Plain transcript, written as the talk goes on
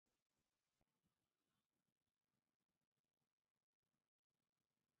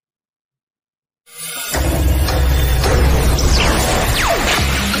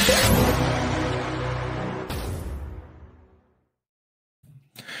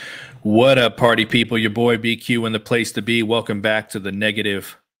What up, party people? Your boy BQ in the place to be. Welcome back to the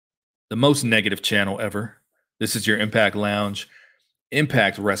most negative channel ever. This is your Impact Lounge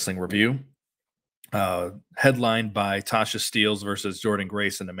Impact Wrestling review, headlined by Tasha Steelz versus Jordynne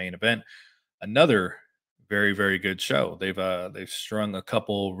Grace in the main event. Another very good show. They've strung a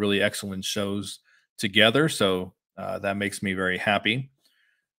couple really excellent shows together, so that makes me very happy.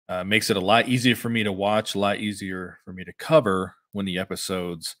 Makes it a lot easier for me to watch, a lot easier for me to cover when the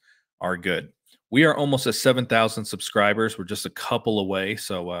episodes are good. We are almost at 7,000 subscribers. We're just a couple away.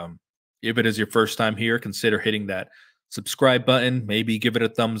 So if it is your first time here, consider hitting that subscribe button. Maybe give it a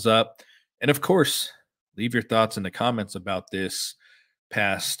thumbs up. And of course, leave your thoughts in the comments about this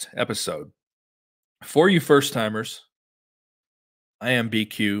past episode. For you first timers, I am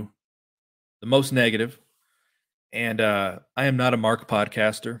BQ, the most negative, and I am not a mark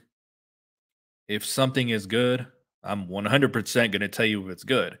podcaster. If something is good, I'm 100% going to tell you if it's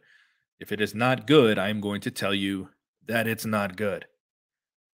good. If it is not good, I'm going to tell you that it's not good.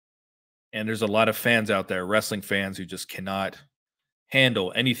 And there's a lot of fans out there, wrestling fans, who just cannot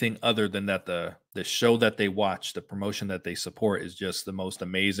handle anything other than that the show that they watch, the promotion that they support is just the most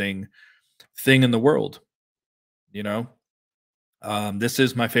amazing thing in the world. You know, this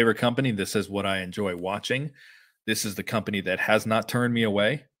is my favorite company. This is what I enjoy watching. This is the company that has not turned me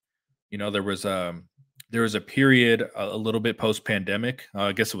away. You know, there was a period a little bit post pandemic.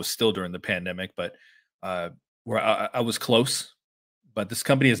 I guess it was still during the pandemic, but where I was close. But this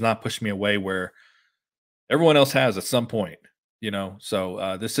company has not pushed me away where everyone else has at some point. You know,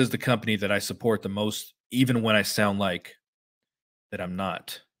 so this is the company that I support the most, even when I sound like that I'm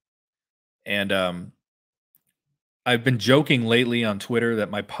not. And I've been joking lately on Twitter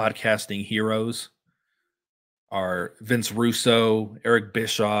that my podcasting heroes are Vince Russo, Eric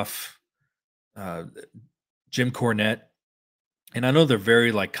Bischoff, uh, Jim Cornette. And I know they're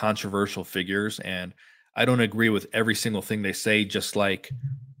very like controversial figures, and I don't agree with every single thing they say, just like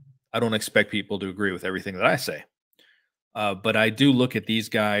I don't expect people to agree with everything that I say. But I do look at these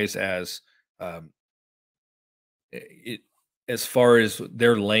guys as um, it, as far as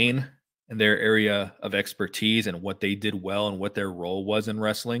their lane and their area of expertise and what they did well and what their role was in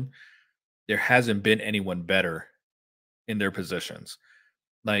wrestling. There hasn't been anyone better in their positions.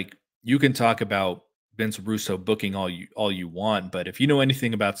 Like you can talk about Vince Russo booking all you want, but if you know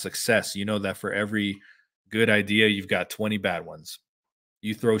anything about success, you know that for every good idea, you've got 20 bad ones.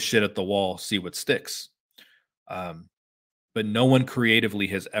 You throw shit at the wall, see what sticks. Um, but no one creatively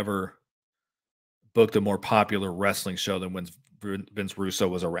has ever booked a more popular wrestling show than when Vince Russo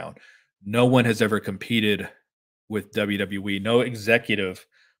was around. No one has ever competed with WWE. No executive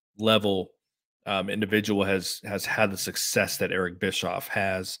level individual has had the success that Eric Bischoff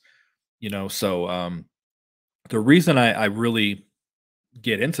has. You know, so the reason I really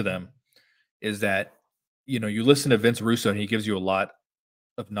get into them is that you know you listen to Vince Russo and he gives you a lot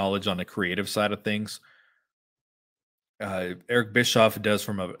of knowledge on the creative side of things. Eric Bischoff does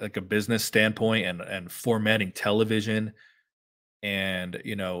from a business standpoint and formatting television, and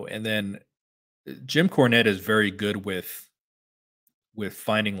you know, and then Jim Cornette is very good with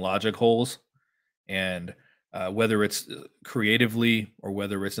finding logic holes, and whether it's creatively or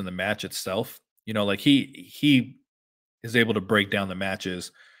whether it's in the match itself. You know, like he is able to break down the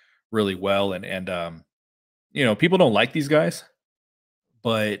matches really well, and you know, people don't like these guys,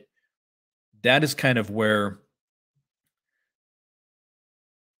 but that is kind of where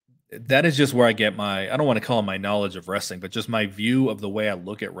that is just where I get my I don't want to call it my knowledge of wrestling, but just my view of the way I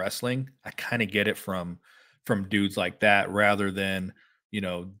look at wrestling. I kind of get it from dudes like that rather than, you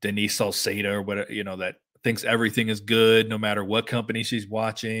know, Denise Salcedo or what, you know, that thinks everything is good no matter what company she's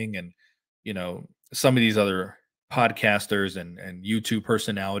watching. And, you know, some of these other podcasters and YouTube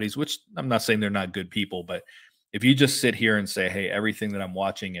personalities, which I'm not saying they're not good people, but if you just sit here and say, hey, everything that I'm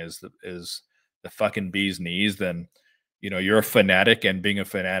watching is the fucking bee's knees, then you know you're a fanatic, and being a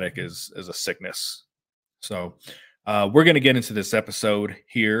fanatic is a sickness. So we're going to get into this episode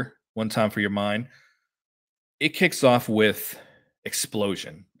here one time for your mind. It kicks off with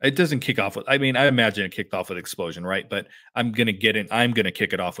explosion. It doesn't kick off with, I mean, I imagine it kicked off with explosion, right? But I'm going to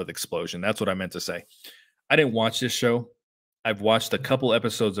kick it off with explosion. That's what I meant to say. I didn't watch this show. I've watched a couple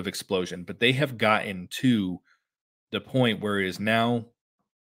episodes of Explosion, but they have gotten to the point where it is now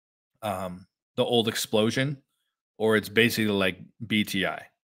the old Explosion, or it's basically like BTI.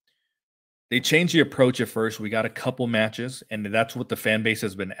 They changed the approach at first. We got a couple matches, and that's what the fan base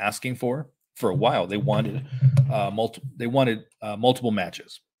has been asking for a while. They wanted multiple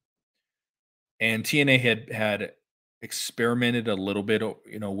matches, and TNA had experimented a little bit,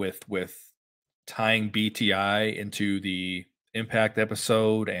 you know, with tying BTI into the Impact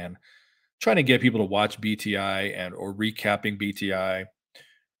episode and trying to get people to watch BTI and or recapping BTI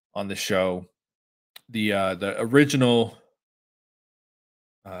on the show. The original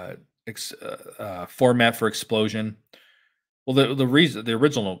uh, format for Explosion. Well, the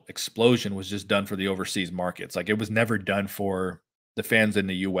original Explosion was just done for the overseas markets. Like it was never done for the fans in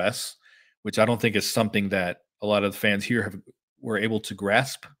the U.S., which I don't think is something that a lot of the fans here were able to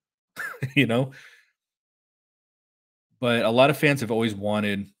grasp. you know, but a lot of fans have always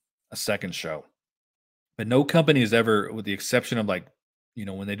wanted a second show, but no company has ever, with the exception of like,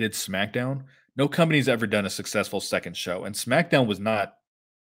 when they did SmackDown, no company's ever done a successful second show. And SmackDown was not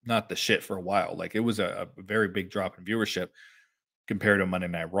the shit for a while. Like it was a very big drop in viewership compared to Monday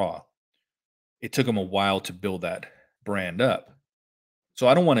Night Raw. It took them a while to build that brand up. So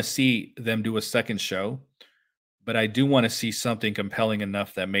I don't want to see them do a second show, but I do want to see something compelling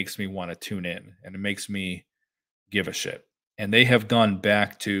enough that makes me want to tune in and it makes me give a shit. And they have gone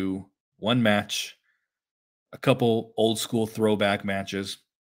back to one match, a couple old school throwback matches,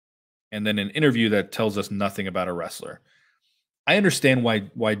 and then an interview that tells us nothing about a wrestler. I understand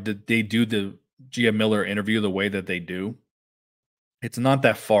why did they do the Gia Miller interview the way that they do. It's not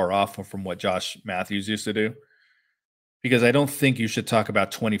that far off from what Josh Matthews used to do, because I don't think you should talk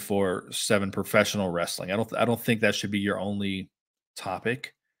about 24/7 professional wrestling. I don't think that should be your only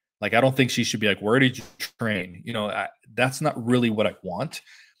topic. Like I don't think she should be like, "Where did you train?" That's not really what I want.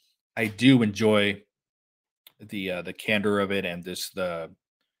 I do enjoy the candor of it and this the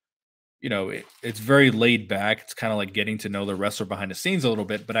it's very laid back. It's kind of like getting to know the wrestler behind the scenes a little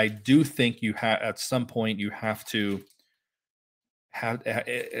bit, but I do think you have at some point you have to have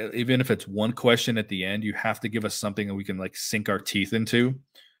even if it's one question at the end, you have to give us something that we can like sink our teeth into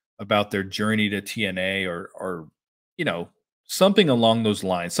about their journey to TNA or you know something along those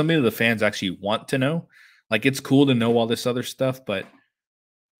lines. Something that the fans actually want to know. Like it's cool to know all this other stuff, but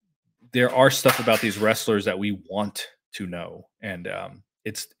there are stuff about these wrestlers that we want to know, and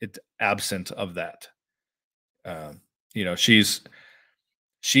it's absent of that. Um, she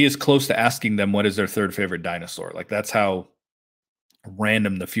is close to asking them what is their third favorite dinosaur. Like that's how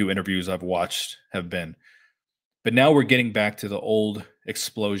random the few interviews I've watched have been. But now we're getting back to the old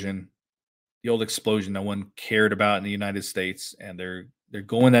explosion no one cared about in the United States, and they're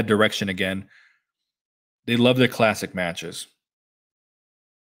going that direction again. They love their classic matches.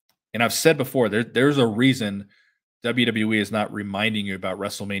 And I've said before, there's a reason WWE is not reminding you about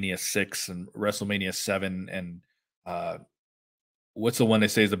WrestleMania 6 and WrestleMania 7 and what's the one they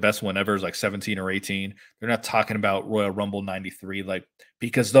say is the best one ever is like 17 or 18. They're not talking about Royal Rumble 93 like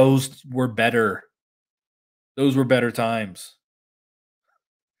because those were better. Those were better times.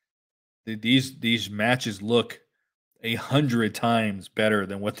 These matches look 100 times better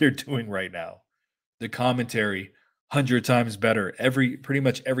than what they're doing right now. The commentary 100 times better. Pretty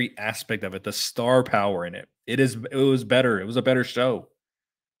much every aspect of it, the star power in it. It was better. It was a better show.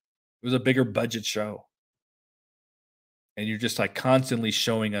 It was a bigger budget show. And you're just like constantly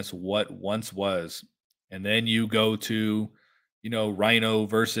showing us what once was. And then you go to, Rhino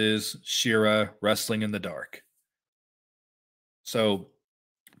versus Shira wrestling in the dark. So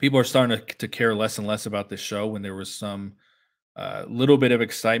people are starting to care less and less about this show when there was some little bit of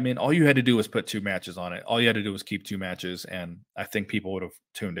excitement. All you had to do was put two matches on it. All you had to do was keep two matches. And I think people would have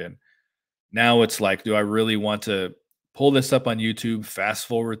tuned in. Now it's like, do I really want to pull this up on YouTube, fast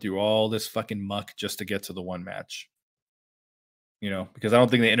forward through all this fucking muck just to get to the one match? Because I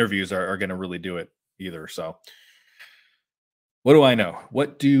don't think the interviews are going to really do it either. So, what do I know?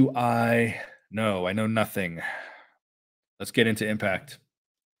 What do I know? I know nothing. Let's get into Impact.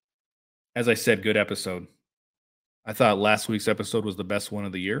 As I said, good episode. I thought last week's episode was the best one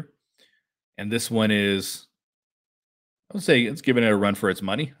of the year. And this one is, I would say it's giving it a run for its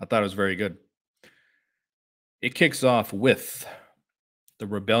money. I thought it was very good. It kicks off with the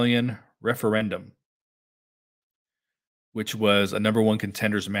Rebellion Referendum, which was a number one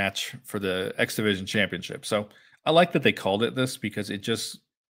contenders match for the X Division Championship. So I like that they called it this because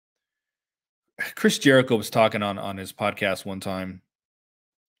Chris Jericho was talking on his podcast one time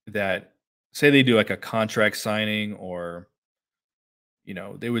that say they do like a contract signing or,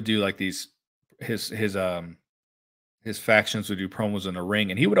 they would do like his factions would do promos in the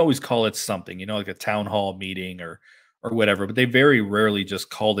ring and he would always call it something, like a town hall meeting or whatever, but they very rarely just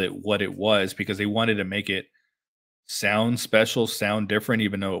called it what it was because they wanted to make it sound special, sound different,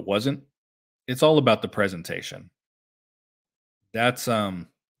 even though it wasn't. It's all about the presentation. That's kind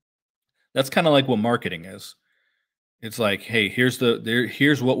of like what marketing is. It's like, hey, here's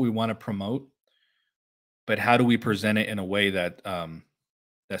what we want to promote, but how do we present it in a way that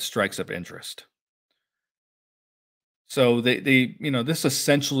that strikes up interest? So this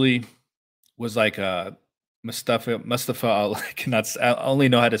essentially was like Mustafa I cannot I only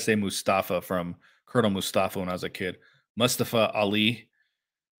know how to say Mustafa from Colonel Mustafa when I was a kid. Mustafa Ali,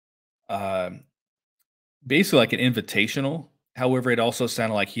 um, basically like an invitational. However, it also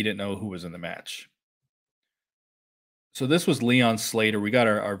sounded like he didn't know who was in the match. So this was Leon Slater. We got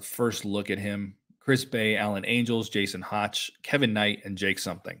our first look at him. Chris Bay, Alan Angels, Jason Hotch, Kevin Knight, and Jake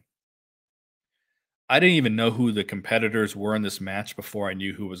something. I didn't even know who the competitors were in this match before I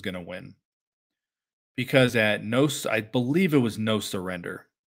knew who was going to win. Because I believe it was No Surrender.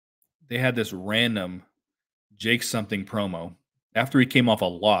 They had this random Jake something promo after he came off a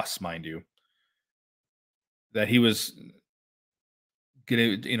loss, mind you, that he was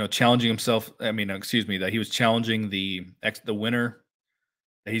getting, challenging himself. I mean, excuse me, that he was challenging the winner.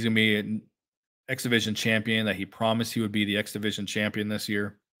 That he's going to be an X Division champion. That he promised he would be the X Division champion this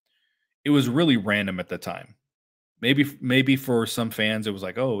year. It was really random at the time. Maybe for some fans it was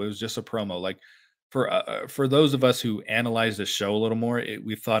like, oh, it was just a promo. Like for those of us who analyzed the show a little more,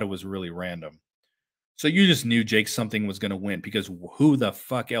 we thought it was really random. So you just knew Jake something was going to win because who the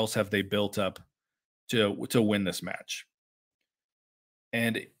fuck else have they built up to win this match?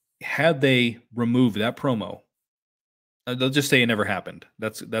 And had they removed that promo, they'll just say it never happened.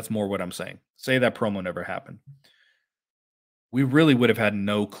 That's more what I'm saying. Say that promo never happened. We really would have had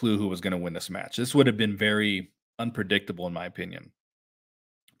no clue who was going to win this match. This would have been very unpredictable, in my opinion,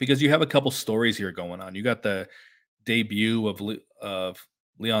 because you have a couple stories here going on. You got the debut of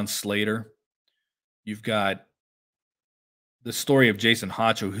Leon Slater. You've got the story of Jason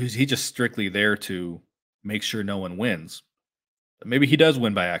Hacho, who's he just strictly there to make sure no one wins. But maybe he does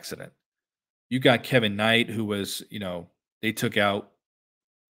win by accident. You got Kevin Knight, who was, they took out,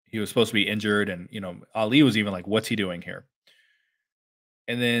 he was supposed to be injured, and Ali was even like, what's he doing here?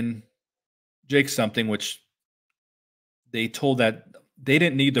 And then Jake something, which they told that they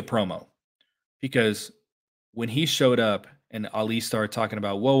didn't need the promo because when he showed up and Ali started talking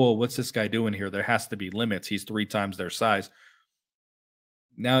about, whoa, what's this guy doing here? There has to be limits. He's 3 times their size.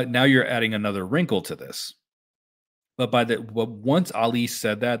 Now you're adding another wrinkle to this. But once Ali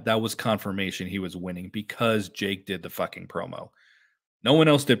said that, that was confirmation he was winning because Jake did the fucking promo. No one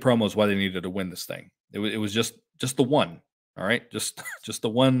else did promos why they needed to win this thing. It was just the one. All right, just the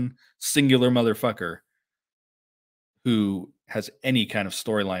one singular motherfucker who has any kind of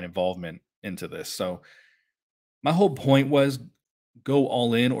storyline involvement into this. So my whole point was go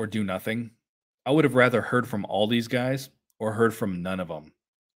all in or do nothing. I would have rather heard from all these guys or heard from none of them,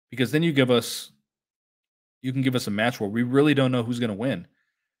 because then you can give us a match where we really don't know who's going to win.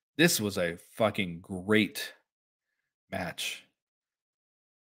 This was a fucking great match.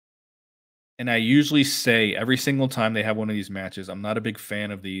 And I usually say every single time they have one of these matches, I'm not a big fan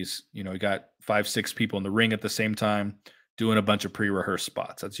of these. You got 5, 6 people in the ring at the same time doing a bunch of pre-rehearsed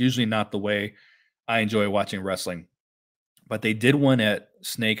spots. That's usually not the way I enjoy watching wrestling. But they did one at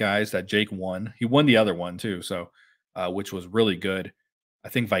Snake Eyes that Jake won. He won the other one too, so which was really good. I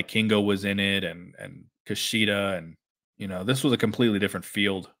think Vikingo was in it and Kushida, and this was a completely different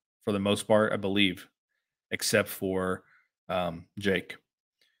field for the most part, I believe, except for Jake.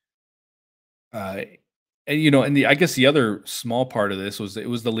 And I guess the other small part of this was it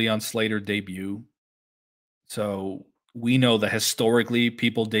was the Leon Slater debut. So we know that historically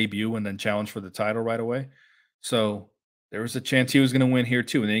people debut and then challenge for the title right away. So there was a chance he was going to win here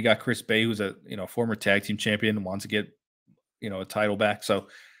too. And then you got Chris Bay, who's a former tag team champion and wants to get a title back. So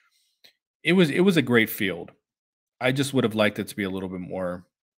it was a great field. I just would have liked it to be a little bit more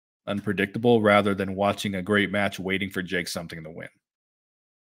unpredictable rather than watching a great match waiting for Jake something to win.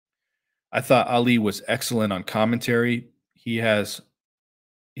 I thought Ali was excellent on commentary. He's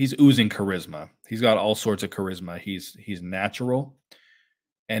oozing charisma. He's got all sorts of charisma. He's natural.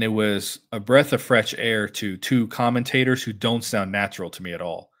 And it was a breath of fresh air to 2 commentators who don't sound natural to me at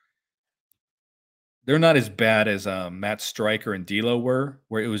all. They're not as bad as Matt Stryker and D'Lo were,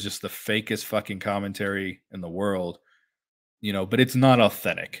 where it was just the fakest fucking commentary in the world. But it's not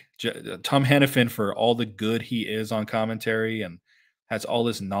authentic. Tom Hannafin, for all the good he is on commentary and has all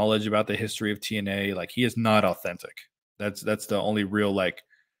this knowledge about the history of TNA, like, he is not authentic. That's the only real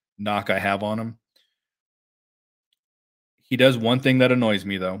knock I have on him. He does one thing that annoys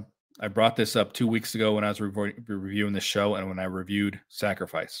me though. I brought this up 2 weeks ago when I was reviewing the show and when I reviewed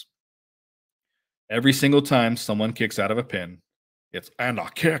Sacrifice. Every single time someone kicks out of a pin, it's "and a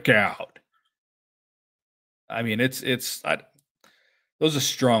kick out." I mean, those are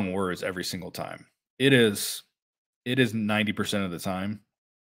strong words every single time. It is 90% of the time,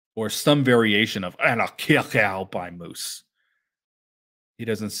 or some variation of "and a kick out" by Moose. He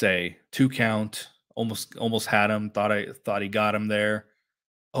doesn't say 2 count, almost had him. Thought he got him there.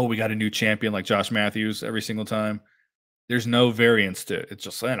 Oh, we got a new champion like Josh Matthews every single time. There's no variance to it. It's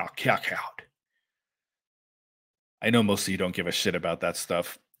just saying, I'll kick out. I know most of you don't give a shit about that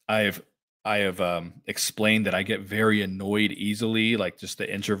stuff. I've I have explained that I get very annoyed easily, like just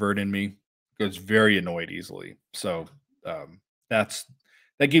the introvert in me gets very annoyed easily. So um, that's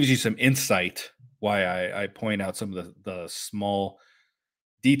that gives you some insight why I point out some of the small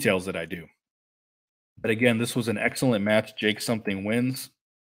details that I do. But again, this was an excellent match. Jake something wins.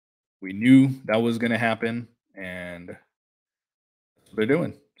 We knew that was going to happen, and that's what they're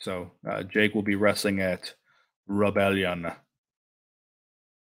doing. So Jake will be wrestling at Rebellion.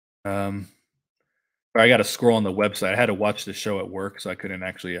 Um, I got to scroll on the website. I had to watch the show at work, so I couldn't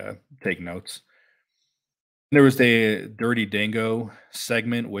actually take notes. There was the Dirty Dango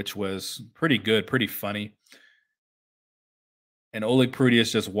segment, which was pretty good, pretty funny. And Oleg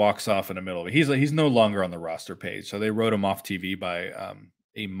Prudius just walks off in the middle of it. He's no longer on the roster page, so they wrote him off TV by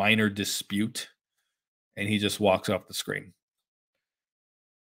a minor dispute, and he just walks off the screen.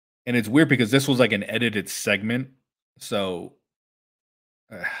 And it's weird because this was like an edited segment, so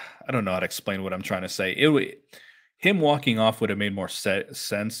I don't know how to explain what I'm trying to say. Him walking off would have made more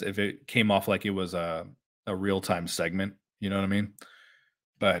sense if it came off like it was a real time segment. You know what I mean?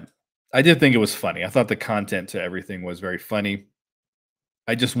 But I did think it was funny. I thought the content to everything was very funny.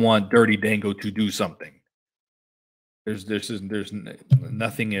 I just want Dirty Dango to do something.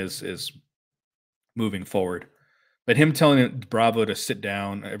 Nothing is moving forward. But him telling Bravo to sit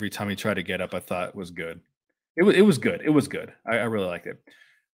down every time he tried to get up, I thought was good. It was good. It was good. I really liked it.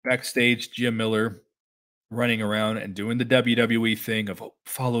 Backstage, Gia Miller running around and doing the WWE thing of "Oh,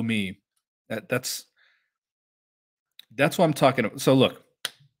 follow me." That's what I'm talking about. So look,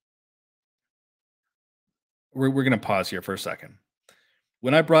 we're gonna pause here for a second.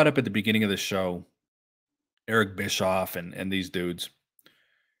 When I brought up at the beginning of the show, Eric Bischoff and these dudes,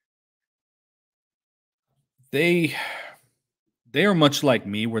 they they are much like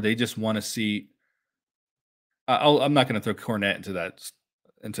me, where they just want to see. I'm not going to throw Cornette into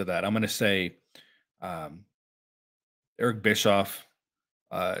that. I'm going to say um, Eric Bischoff,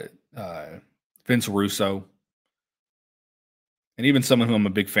 uh, uh, Vince Russo, and even someone who I'm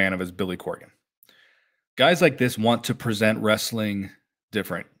a big fan of is Billy Corgan. Guys like this want to present wrestling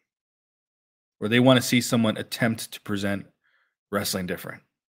different, or they want to see someone attempt to present wrestling different.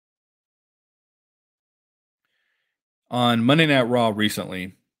 On Monday Night Raw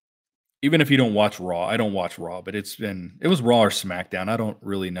recently, even if you don't watch Raw, I don't watch Raw, but it was Raw or SmackDown. I don't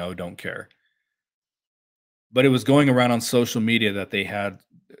really know, don't care. But it was going around on social media that they have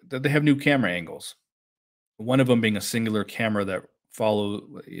new camera angles. One of them being a singular camera that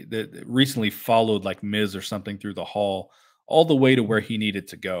recently followed like Miz or something through the hall all the way to where he needed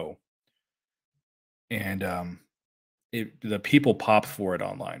to go. And the people popped for it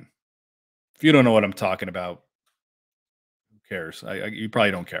online. If you don't know what I'm talking about, who cares? You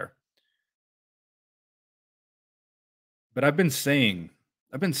probably don't care. But I've been saying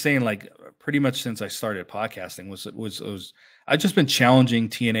like pretty much since I started podcasting was I've just been challenging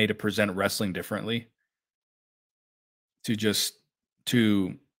TNA to present wrestling differently, to just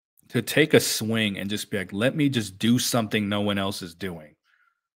to to take a swing and just be like, let me just do something no one else is doing.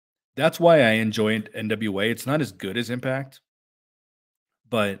 That's why I enjoy NWA. It's not as good as Impact,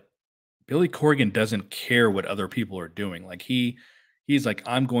 but Billy Corgan doesn't care what other people are doing. Like he's like,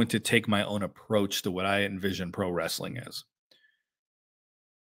 I'm going to take my own approach to what I envision pro wrestling is.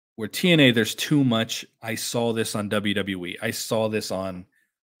 Where TNA, there's too much. I saw this on WWE. I saw this on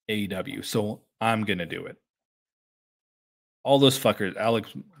AEW. So I'm gonna do it. All those fuckers,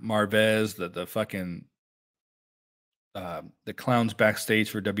 Alex Marvez, the fucking the clowns backstage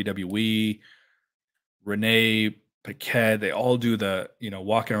for WWE, Renee Paquette, they all do the,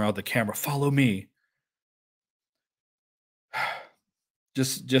 walking around the camera, follow me.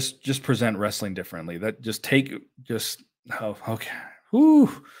 Just present wrestling differently. That just oh, okay.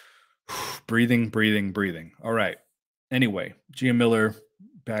 Whew. Breathing, breathing, breathing. All right. Anyway, Gia Miller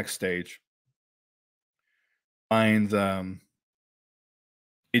backstage finds AJ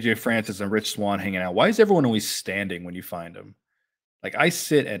Francis and Rich Swann hanging out. Why is everyone always standing when you find them? Like I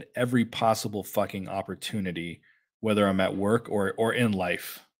sit at every possible fucking opportunity, whether I'm at work or in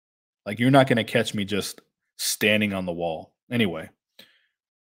life. Like you're not gonna catch me just standing on the wall. Anyway,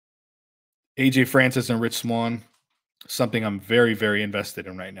 AJ Francis and Rich Swann, something I'm very, very invested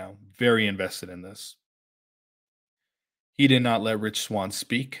in right now. Very invested in this. He did not let Rich Swann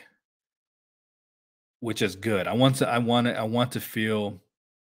speak, which is good. I want to feel,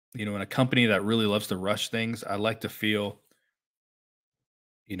 in a company that really loves to rush things, I like to feel,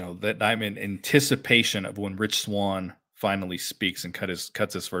 that I'm in anticipation of when Rich Swann finally speaks and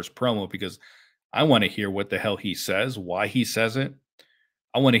cuts his first promo because I want to hear what the hell he says, why he says it.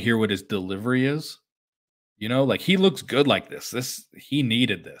 I want to hear what his delivery is. Like he looks good like this. He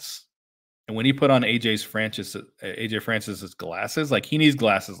needed this. And when he put on AJ Francis's glasses, like he needs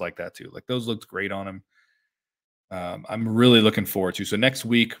glasses like that too. Like those looked great on him. I'm really looking forward to. So next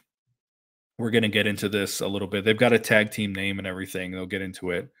week we're going to get into this a little bit. They've got a tag team name and everything. They'll get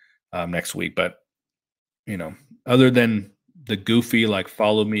into it next week. But you know, other than the goofy like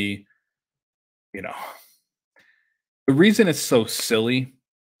follow me, you know, the reason it's so silly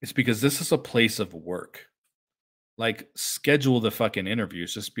is because this is a place of work. Like schedule the fucking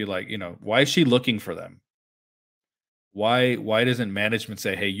interviews. Just be like, why is she looking for them? Why doesn't management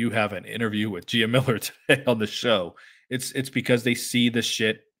say, "Hey, you have an interview with Gia Miller today on the show?" It's because they see the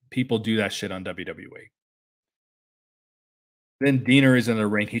shit. People do that shit on WWE. Then Diener is in the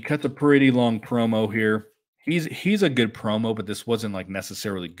ring. He cuts a pretty long promo here. He's a good promo, but this wasn't like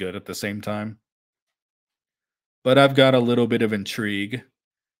necessarily good at the same time. But I've got a little bit of intrigue.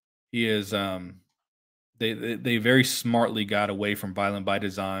 He is they very smartly got away from Violent by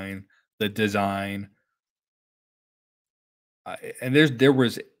Design, the design. And there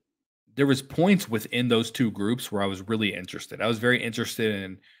was points within those two groups where I was really interested. I was very interested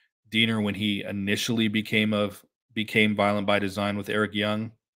in Diener when he initially became Violent by Design with Eric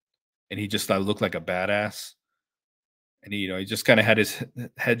Young, and he just thought looked like a badass. And he just kind of had his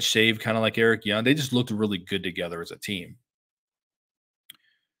head shaved, kind of like Eric Young. They just looked really good together as a team.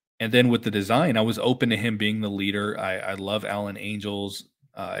 And then with the design, I was open to him being the leader. I love Alan Angels.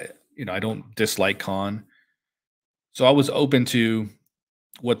 I don't dislike Khan, so I was open to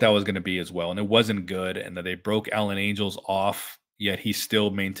what that was going to be as well. And it wasn't good. And that they broke Alan Angels off, yet he still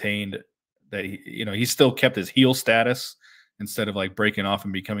maintained that he still kept his heel status instead of like breaking off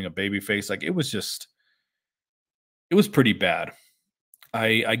and becoming a baby face. Like it was pretty bad.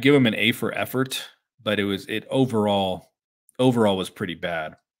 I give him an A for effort, but it overall was pretty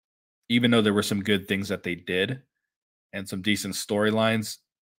bad. Even though there were some good things that they did and some decent storylines,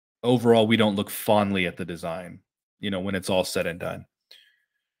 overall we don't look fondly at the design, when it's all said and done.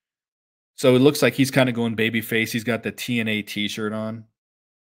 So it looks like he's kind of going babyface. He's got the TNA T-shirt on,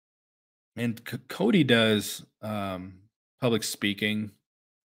 and Cody does public speaking,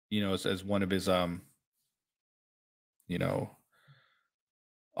 as one of his you know,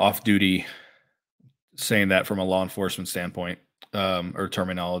 off duty, saying that from a law enforcement standpoint or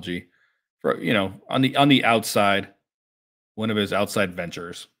terminology. For on the outside, one of his outside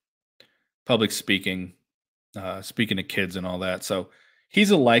ventures, public speaking, speaking to kids and all that. So he's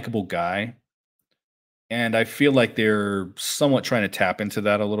a likable guy. And I feel like they're somewhat trying to tap into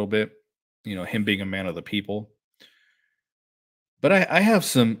that a little bit, him being a man of the people. But I have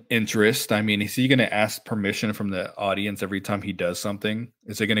some interest. I mean, is he going to ask permission from the audience every time he does something?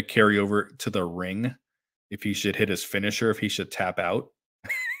 Is it going to carry over to the ring if he should hit his finisher, if he should tap out?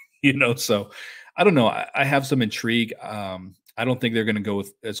 So I don't know. I have some intrigue. I don't think they're going to go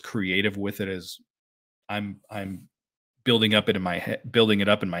as creative with it as I'm building it up in my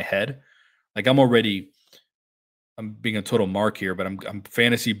head. Like I'm being a total mark here, but I'm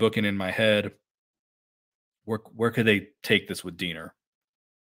fantasy booking in my head. Where could they take this with Diener?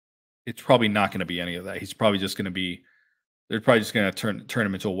 It's probably not going to be any of that. He's probably just going to be. They're probably just going to turn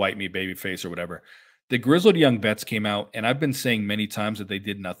him into a white meat baby face or whatever. The Grizzled Young Vets came out, and I've been saying many times that they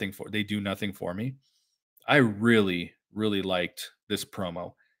do nothing for me. I really, really liked this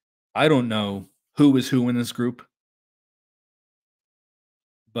promo. I don't know who is who in this group,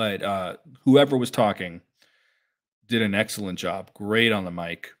 but whoever was talking did an excellent job. Great on the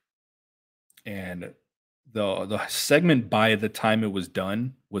mic. And the segment by the time it was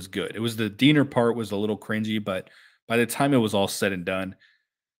done was good. It was the Diener part was a little cringy, but by the time it was all said and done,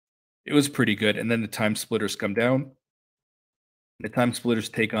 it was pretty good. And then the Time Splitters come down. The Time Splitters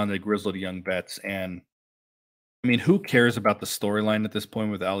take on the Grizzled Young Vets. And I mean, who cares about the storyline at this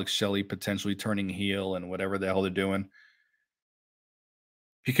point with Alex Shelley potentially turning heel and whatever the hell they're doing?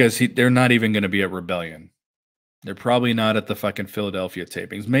 Because they're not even going to be at Rebellion. They're probably not at the fucking Philadelphia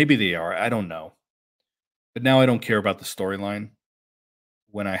tapings. Maybe they are. I don't know. But now I don't care about the storyline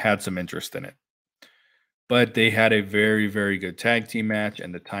when I had some interest in it. But they had a very, very good tag team match,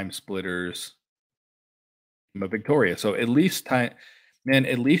 and the Time Splitters came up victorious. So at least at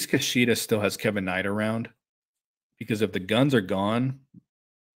least Kushida still has Kevin Knight around. Because if the guns are gone,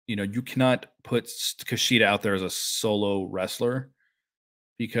 you cannot put Kushida out there as a solo wrestler.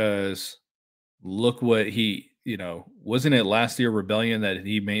 Because look what wasn't it last year Rebellion that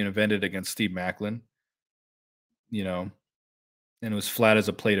he main evented against Steve Macklin? and it was flat as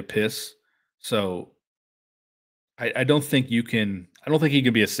a plate of piss. So I don't think you can. I don't think he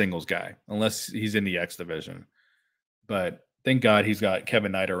can be a singles guy unless he's in the X division. But thank God he's got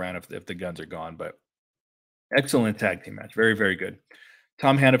Kevin Knight around if the guns are gone. But excellent tag team match, very very good.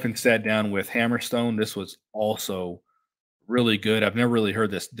 Tom Hannafin sat down with Hammerstone. This was also really good. I've never really heard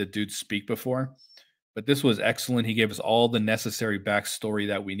the dude speak before, but this was excellent. He gave us all the necessary backstory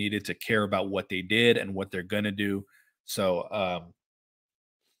that we needed to care about what they did and what they're gonna do. So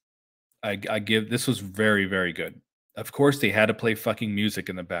I give this was very very good. Of course, they had to play fucking music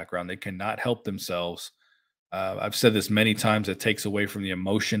in the background. They cannot help themselves. I've said this many times. It takes away from the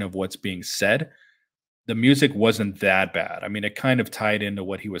emotion of what's being said. The music wasn't that bad. I mean, it kind of tied into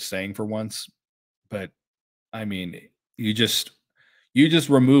what he was saying for once, but I mean, you just you just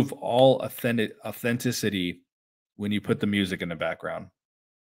remove all authenticity when you put the music in the background.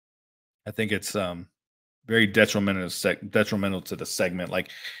 I think it's very detrimental to the segment.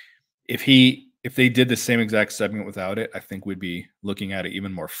 Like if they did the same exact segment without it, I think we'd be looking at it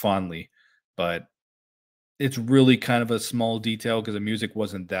even more fondly. But it's really kind of a small detail because the music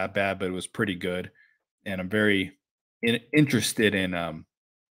wasn't that bad, but it was pretty good. And I'm very interested in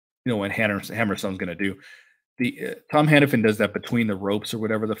what Hammerstone's going to do. The Tom Hannafin does that between the ropes or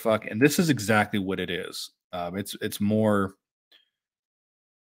whatever the fuck, and this is exactly what it is. It's more.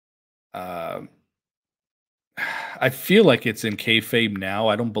 Uh, I feel like it's in kayfabe now.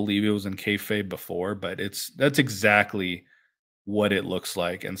 I don't believe it was in kayfabe before, but that's exactly what it looks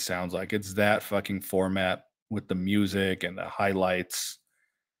like and sounds like. It's that fucking format with the music and the highlights.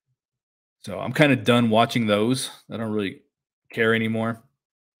 So I'm kind of done watching those. I don't really care anymore.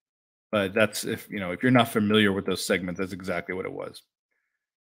 But that's if you're not familiar with those segments, that's exactly what it was.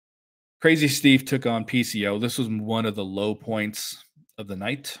 Crazy Steve took on PCO. This was one of the low points of the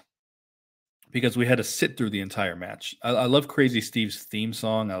night because we had to sit through the entire match. I love Crazy Steve's theme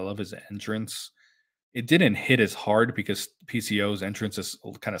song. I love his entrance. It didn't hit as hard because PCO's entrance is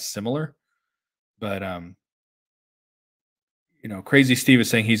kind of similar, but Crazy Steve is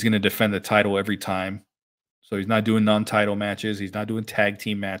saying he's going to defend the title every time. So he's not doing non-title matches. He's not doing tag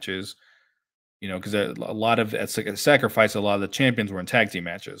team matches. Because a lot of it's like a sacrifice. A lot of the champions were in tag team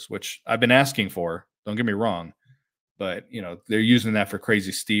matches, which I've been asking for. Don't get me wrong, but they're using that for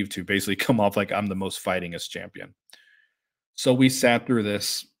Crazy Steve to basically come off like I'm the most fightingest champion. So we sat through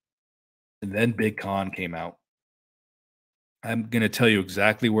this, and then Big Con came out. I'm gonna tell you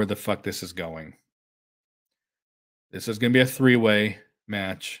exactly where the fuck this is going. This is gonna be a three-way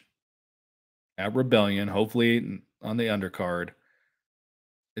match at Rebellion, hopefully on the undercard.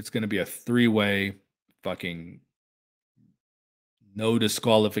 It's gonna be a three-way fucking no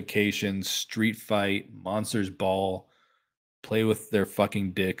disqualifications, street fight, monsters ball, play with their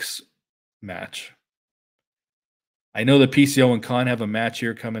fucking dicks match. I know the PCO and Khan have a match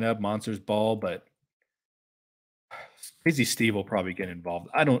here coming up, monsters ball, but Crazy Steve will probably get involved.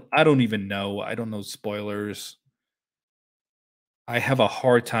 I don't even know. I don't know spoilers. I have a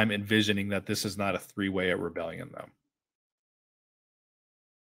hard time envisioning that this is not a three-way at Rebellion though.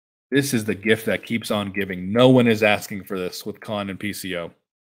 This is the gift that keeps on giving. No one is asking for this with Khan and PCO.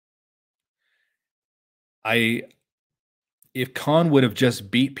 If Khan would have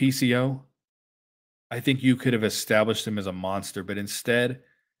just beat PCO, I think you could have established him as a monster, but instead,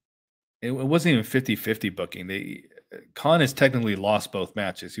 it wasn't even 50-50 booking. Khan has technically lost both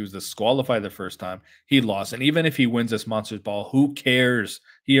matches. He was disqualified the first time. He lost. And even if he wins this Monsters Ball, who cares?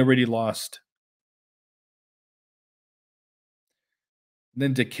 He already lost.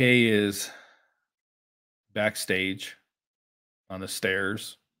 Then Decay is backstage on the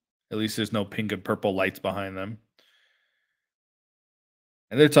stairs. At least there's no pink and purple lights behind them.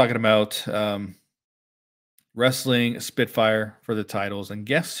 And they're talking about wrestling Spitfire for the titles. And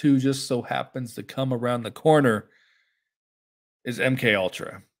guess who just so happens to come around the corner is MK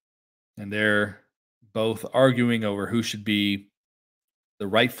Ultra. And they're both arguing over who should be the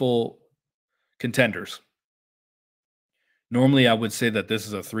rightful contenders. Normally, I would say that this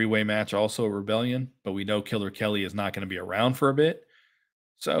is a three-way match also at Rebellion, but we know Killer Kelly is not going to be around for a bit.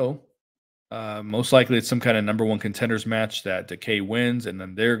 So most likely it's some kind of number one contenders match that Decay wins, and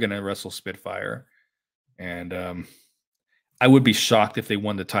then they're going to wrestle Spitfire. And I would be shocked if they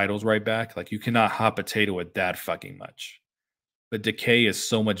won the titles right back. Like, you cannot hot potato it that fucking much. But Decay is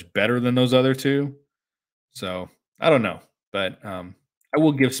so much better than those other two. So I don't know. But I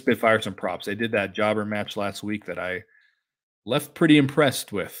will give Spitfire some props. They did that jobber match last week that I left pretty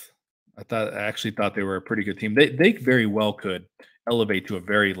impressed with. I actually thought they were a pretty good team. They very well could elevate to a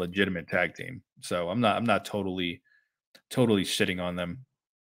very legitimate tag team. So I'm not totally shitting on them.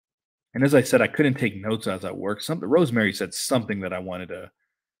 And as I said, I couldn't take notes as I worked. Something Rosemary said something that I wanted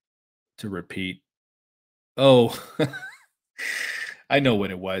to repeat. Oh, I know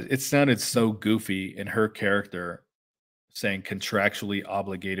what it was. It sounded so goofy in her character saying contractually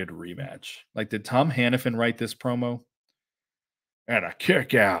obligated rematch. Like, did Tom Hannafin write this promo? And a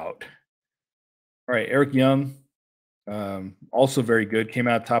kick out. All right, Eric Young, also very good. Came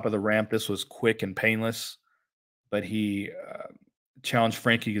out top of the ramp. This was quick and painless, but he challenged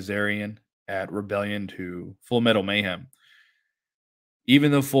Frankie Kazarian at Rebellion to Full Metal Mayhem.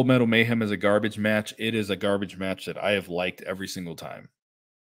 Even though Full Metal Mayhem is a garbage match, it is a garbage match that I have liked every single time.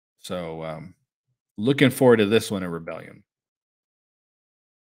 So, looking forward to this one at Rebellion.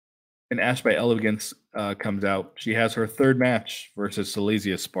 And Ash by Elegance comes out. She has her third match versus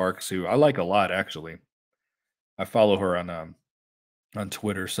Silesia Sparks, who I like a lot, actually. I follow her on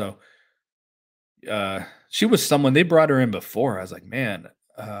Twitter. So she was someone they brought her in before. I was like, man,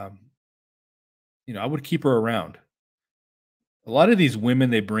 I would keep her around. A lot of these women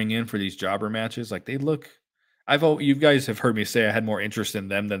they bring in for these jobber matches, like they look. You guys have heard me say I had more interest in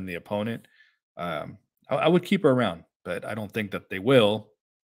them than the opponent. I would keep her around, but I don't think that they will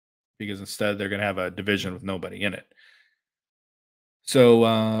because instead they're going to have a division with nobody in it. So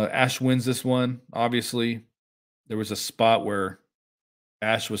Ash wins this one. Obviously, there was a spot where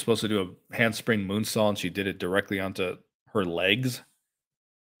Ash was supposed to do a handspring moonsault, and she did it directly onto her legs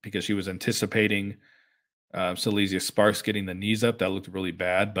because she was anticipating Silesia Sparks getting the knees up. That looked really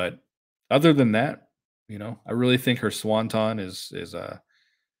bad. But other than that, I really think her swanton is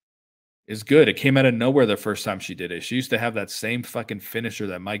good. It came out of nowhere the first time she did it. She used to have that same fucking finisher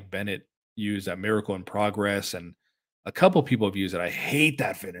that Mike Bennett used at Miracle in Progress, and a couple people have used it. I hate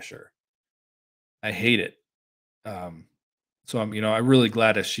that finisher. I hate it. So I'm really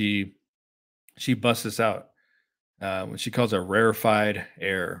glad that she busts this out when she calls it rarefied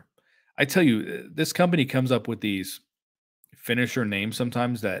air. I tell you, this company comes up with these finisher names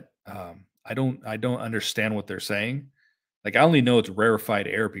sometimes that I don't understand what they're saying. Like, I only know it's rarefied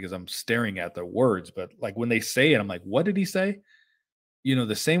air because I'm staring at the words, but like when they say it, I'm like, what did he say?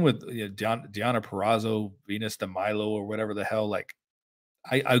 The same with Diana Perrazzo, Venus de Milo, or whatever the hell. Like,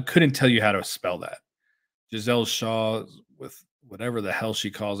 I couldn't tell you how to spell that. Giselle Shaw with whatever the hell she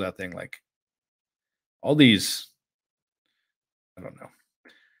calls that thing. Like, all these, I don't know.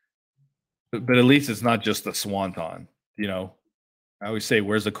 But at least it's not just the swanton, you know. I always say,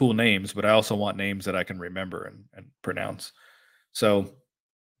 "Where's the cool names?" But I also want names that I can remember and pronounce. So,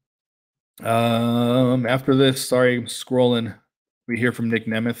 after this, sorry, I'm scrolling. We hear from Nick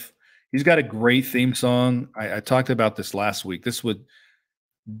Nemeth. He's got a great theme song. I talked about this last week.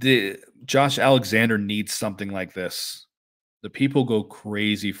 The Josh Alexander needs something like this. The people go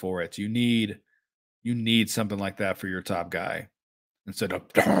crazy for it. You need something like that for your top guy instead of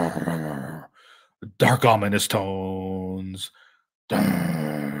dark ominous tones.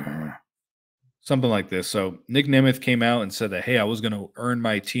 Something like this. So Nick Nemeth came out and said that, hey, I was going to earn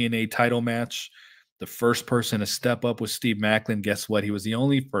my TNA title match. The first person to step up was Steve Macklin. Guess what? He was the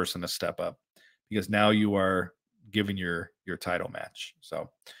only person to step up because now you are giving your title match. So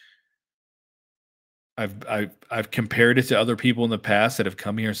I've compared it to other people in the past that have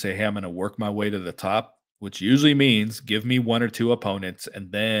come here and say, hey, I'm going to work my way to the top, which usually means give me one or two opponents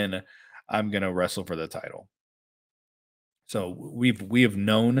and then I'm going to wrestle for the title. So we have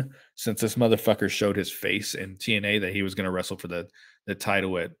known since this motherfucker showed his face in TNA that he was going to wrestle for the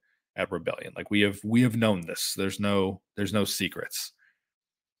title at Rebellion. Like we have known this. There's no secrets.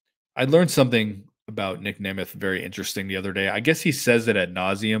 I learned something about Nick Nemeth very interesting the other day. I guess he says it ad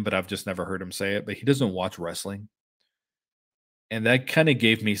nauseum, but I've just never heard him say it. But he doesn't watch wrestling, and that kind of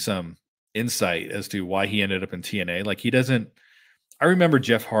gave me some insight as to why he ended up in TNA. Like he doesn't. I remember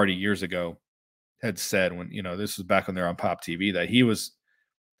Jeff Hardy years ago had said when this was back when they're on Pop TV that he was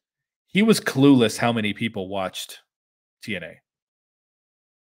clueless how many people watched TNA.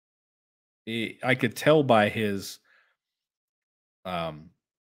 I could tell by his um,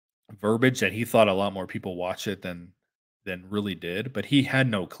 verbiage that he thought a lot more people watched it than really did, but he had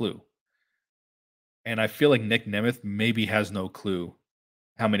no clue. And I feel like Nick Nemeth maybe has no clue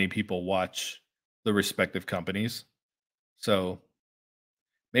how many people watch the respective companies. So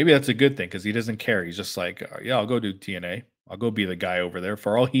maybe that's a good thing because he doesn't care. He's just like, yeah, I'll go do TNA. I'll go be the guy over there.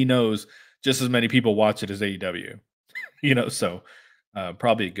 For all he knows, just as many people watch it as AEW. So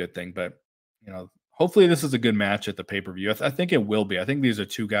probably a good thing. But hopefully this is a good match at the pay per view. I think it will be. I think these are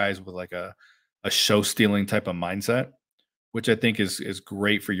two guys with like a show stealing type of mindset, which I think is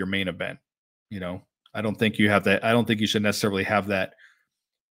great for your main event. I don't think you have that. I don't think you should necessarily have that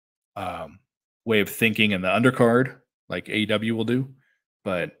way of thinking in the undercard like AEW will do.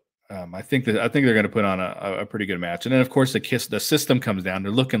 But I think they're going to put on a pretty good match, and then of course the system comes down.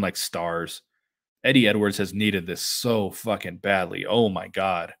 They're looking like stars. Eddie Edwards has needed this so fucking badly. Oh my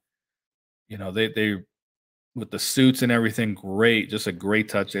god, they with the suits and everything, great, just a great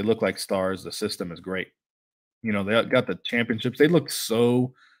touch. They look like stars. The system is great. They got the championships. They look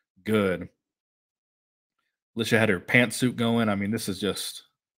so good. Alicia had her pantsuit going. I mean, it's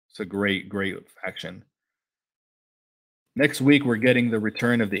a great faction. Next week, we're getting the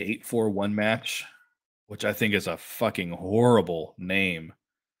return of the 841 match, which I think is a fucking horrible name,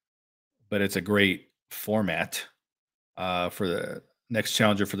 but it's a great format for the next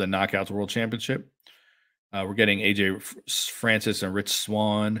challenger for the Knockouts World Championship. We're getting Francis and Rich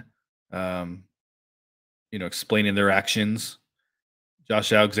Swann, um, explaining their actions.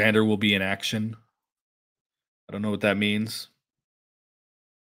 Josh Alexander will be in action. I don't know what that means.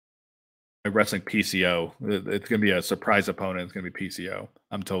 Wrestling PCO. It's going to be a surprise opponent. It's going to be PCO.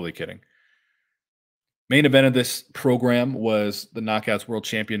 I'm totally kidding. Main event of this program was the Knockouts World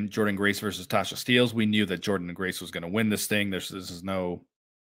Champion Jordynne Grace versus Tasha Steelz. We knew that Jordynne Grace was going to win this thing. This is no,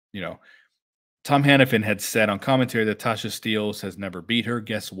 you know, Tom Hannafin had said on commentary that Tasha Steelz has never beat her.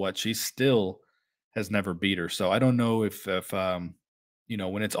 Guess what? She still has never beat her. So I don't know if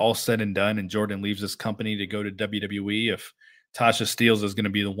when it's all said and done and Jordynne leaves this company to go to WWE, if Tasha Steelz is going to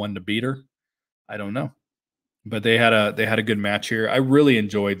be the one to beat her. I don't know. But they had a good match here. I really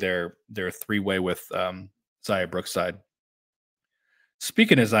enjoyed their three-way with Xia Brookside.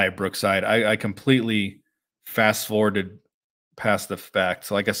 Speaking of Xia Brookside, I completely fast forwarded past the fact.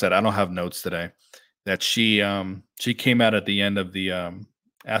 So like I said, I don't have notes today. That she came out at the end of the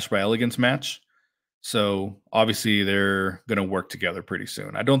Ash by Elegance match. So obviously they're gonna work together pretty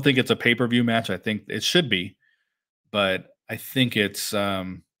soon. I don't think it's a pay-per-view match. I think it should be, but I think it's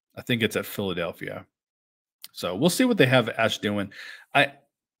at Philadelphia. So we'll see what they have Ash doing. I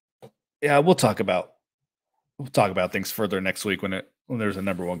Yeah, we'll talk about things further next week when there's a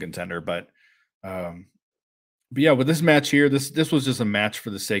number one contender. Um, but yeah, with this match here, this was just a match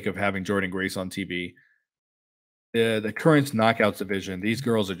for the sake of having Jordynne Grace on TV. The current knockouts division, these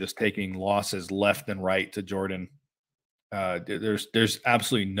girls are just taking losses left and right to Jordynne. There's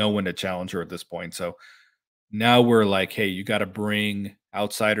absolutely no one to challenge her at this point. So now we're like, hey, you got to bring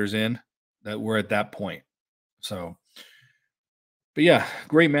outsiders in. That we're at that point. So, but yeah,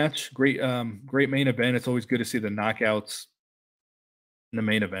 great match, great main event. It's always good to see the knockouts in the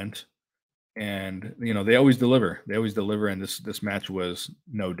main event, and they always deliver. They always deliver, and this match was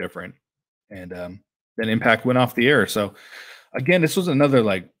no different. And then Impact went off the air. So again, this was another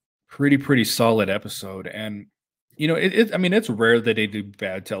like pretty solid episode. And I mean, it's rare that they do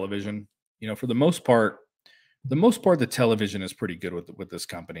bad television. For the television is pretty good with this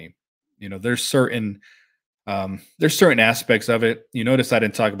company. There's certain aspects of it. You notice I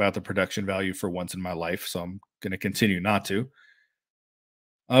didn't talk about the production value for once in my life, so I'm going to continue not to.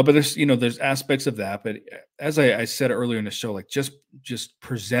 But there's aspects of that. But as I said earlier in the show, like just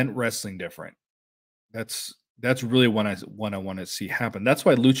present wrestling different. That's really what I want to see happen. That's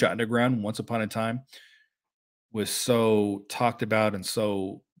why Lucha Underground, once upon a time, was so talked about and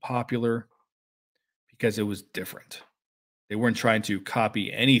so popular because it was different. They weren't trying to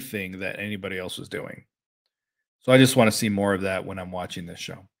copy anything that anybody else was doing. So I just want to see more of that when I'm watching this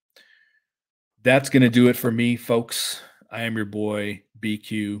show. That's going to do it for me, folks. I am your boy,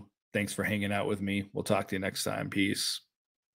 BQ. Thanks for hanging out with me. We'll talk to you next time. Peace.